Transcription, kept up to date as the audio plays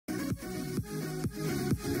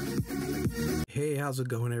how's it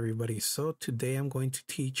going everybody? So today I'm going to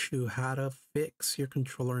teach you how to fix your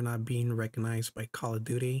controller not being recognized by Call of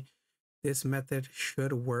Duty. This method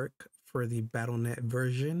should work for the Battle.net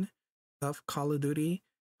version of Call of Duty.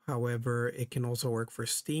 However, it can also work for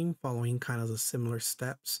Steam, following kind of the similar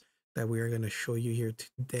steps that we are going to show you here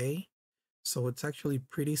today. So it's actually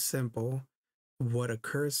pretty simple. What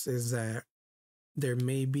occurs is that there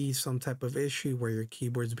may be some type of issue where your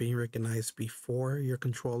keyboard is being recognized before your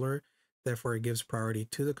controller. Therefore, it gives priority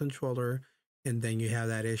to the controller. And then you have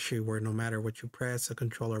that issue where no matter what you press, the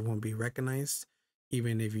controller won't be recognized,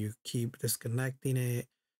 even if you keep disconnecting it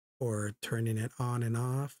or turning it on and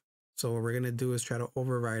off. So what we're going to do is try to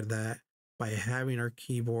override that by having our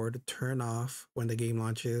keyboard turn off when the game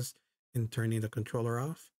launches and turning the controller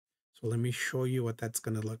off. So let me show you what that's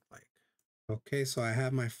going to look like. Okay, so I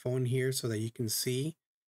have my phone here so that you can see.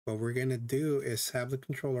 What we're going to do is have the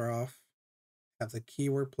controller off, have the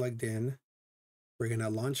keyboard plugged in. We're going to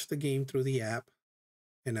launch the game through the app.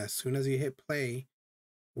 And as soon as you hit play,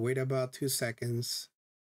 wait about 2 seconds,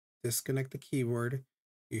 disconnect the keyboard.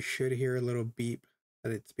 You should hear a little beep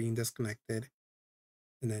that it's being disconnected.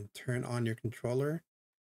 And then turn on your controller.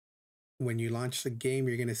 When you launch the game,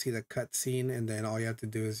 you're going to see the cutscene. And then all you have to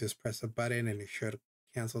do is just press a button and it should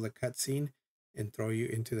cancel the cutscene and throw you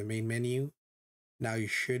into the main menu. Now you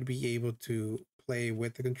should be able to play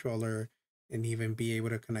with the controller and even be able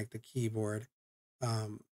to connect the keyboard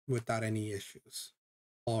without any issues.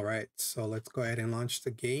 All right, so let's go ahead and launch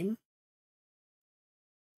the game.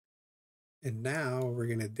 And now what we're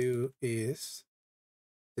gonna do is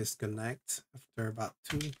disconnect after about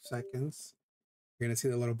 2 seconds. You're gonna see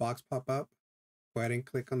the little box pop up. Go ahead and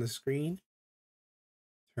click on the screen.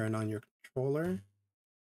 Turn on your controller.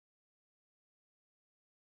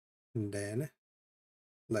 And then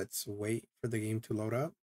let's wait for the game to load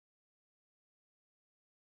up.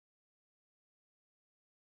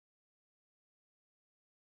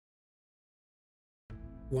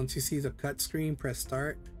 Once you see the cut screen, press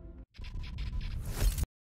start.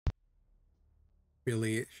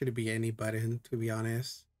 Really, it shouldn't be any button, to be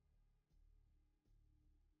honest.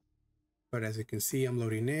 But as you can see, I'm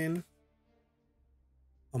loading in.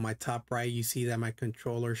 On my top right, you see that my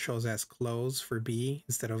controller shows as close for B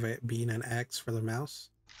instead of it being an X for the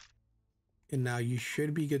mouse. And now you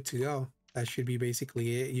should be good to go. That should be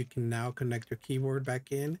basically it. You can now connect your keyboard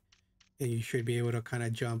back in and you should be able to kind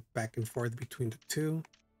of jump back and forth between the two.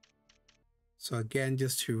 So again,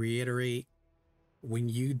 just to reiterate, when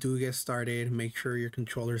you do get started, make sure your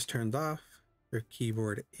controller is turned off, your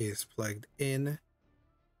keyboard is plugged in.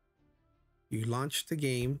 You launch the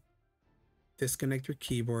game, disconnect your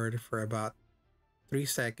keyboard for about 3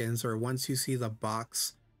 seconds, or once you see the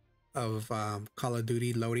box of Call of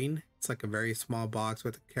Duty loading, it's like a very small box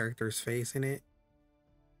with a character's face in it.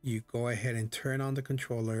 You go ahead and turn on the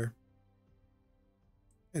controller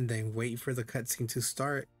and then wait for the cutscene to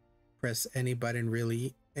start. Press any button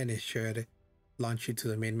really, and it should launch you to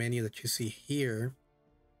the main menu that you see here.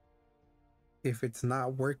 If it's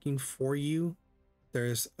not working for you,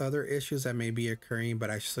 there's other issues that may be occurring, but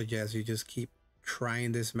I suggest you just keep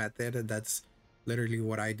trying this method. That's literally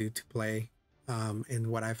what I do to play and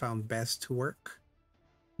what I found best to work.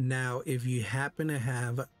 Now, if you happen to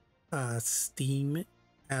have Steam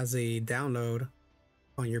as a download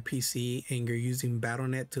on your PC and you're using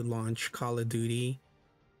Battle.net to launch Call of Duty,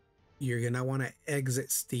 you're gonna want to exit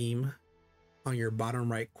Steam. On your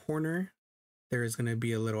bottom right corner, there is going to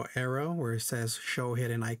be a little arrow where it says show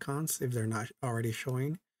hidden icons if they're not already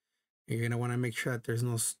showing. You're going to want to make sure that there's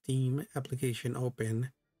no Steam application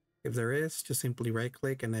open. If there is, just simply right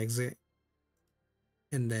click and exit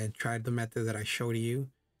and then try the method that I showed you.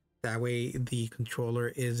 That way the controller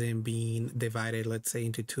isn't being divided, let's say,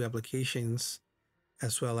 into 2 applications,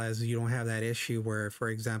 as well as you don't have that issue where, for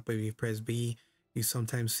example, if you press B, you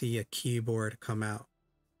sometimes see a keyboard come out.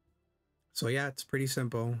 So yeah, it's pretty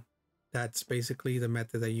simple. That's basically the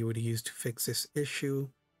method that you would use to fix this issue.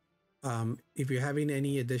 If you're having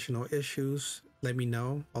any additional issues, let me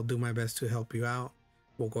know. I'll do my best to help you out.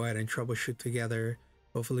 We'll go ahead and troubleshoot together.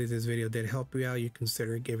 Hopefully this video did help you out. You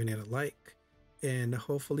consider giving it a like. And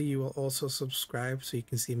hopefully you will also subscribe so you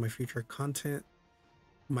can see my future content.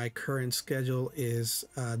 My current schedule is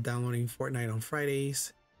downloading Fortnite on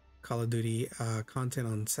Fridays, Call of Duty content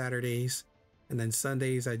on Saturdays. And then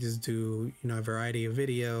Sundays, I just do, a variety of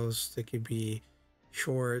videos. They could be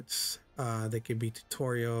shorts, they could be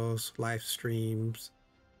tutorials, live streams,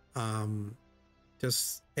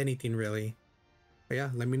 just anything really. But yeah,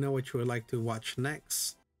 let me know what you would like to watch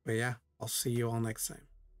next. But yeah, I'll see you all next time.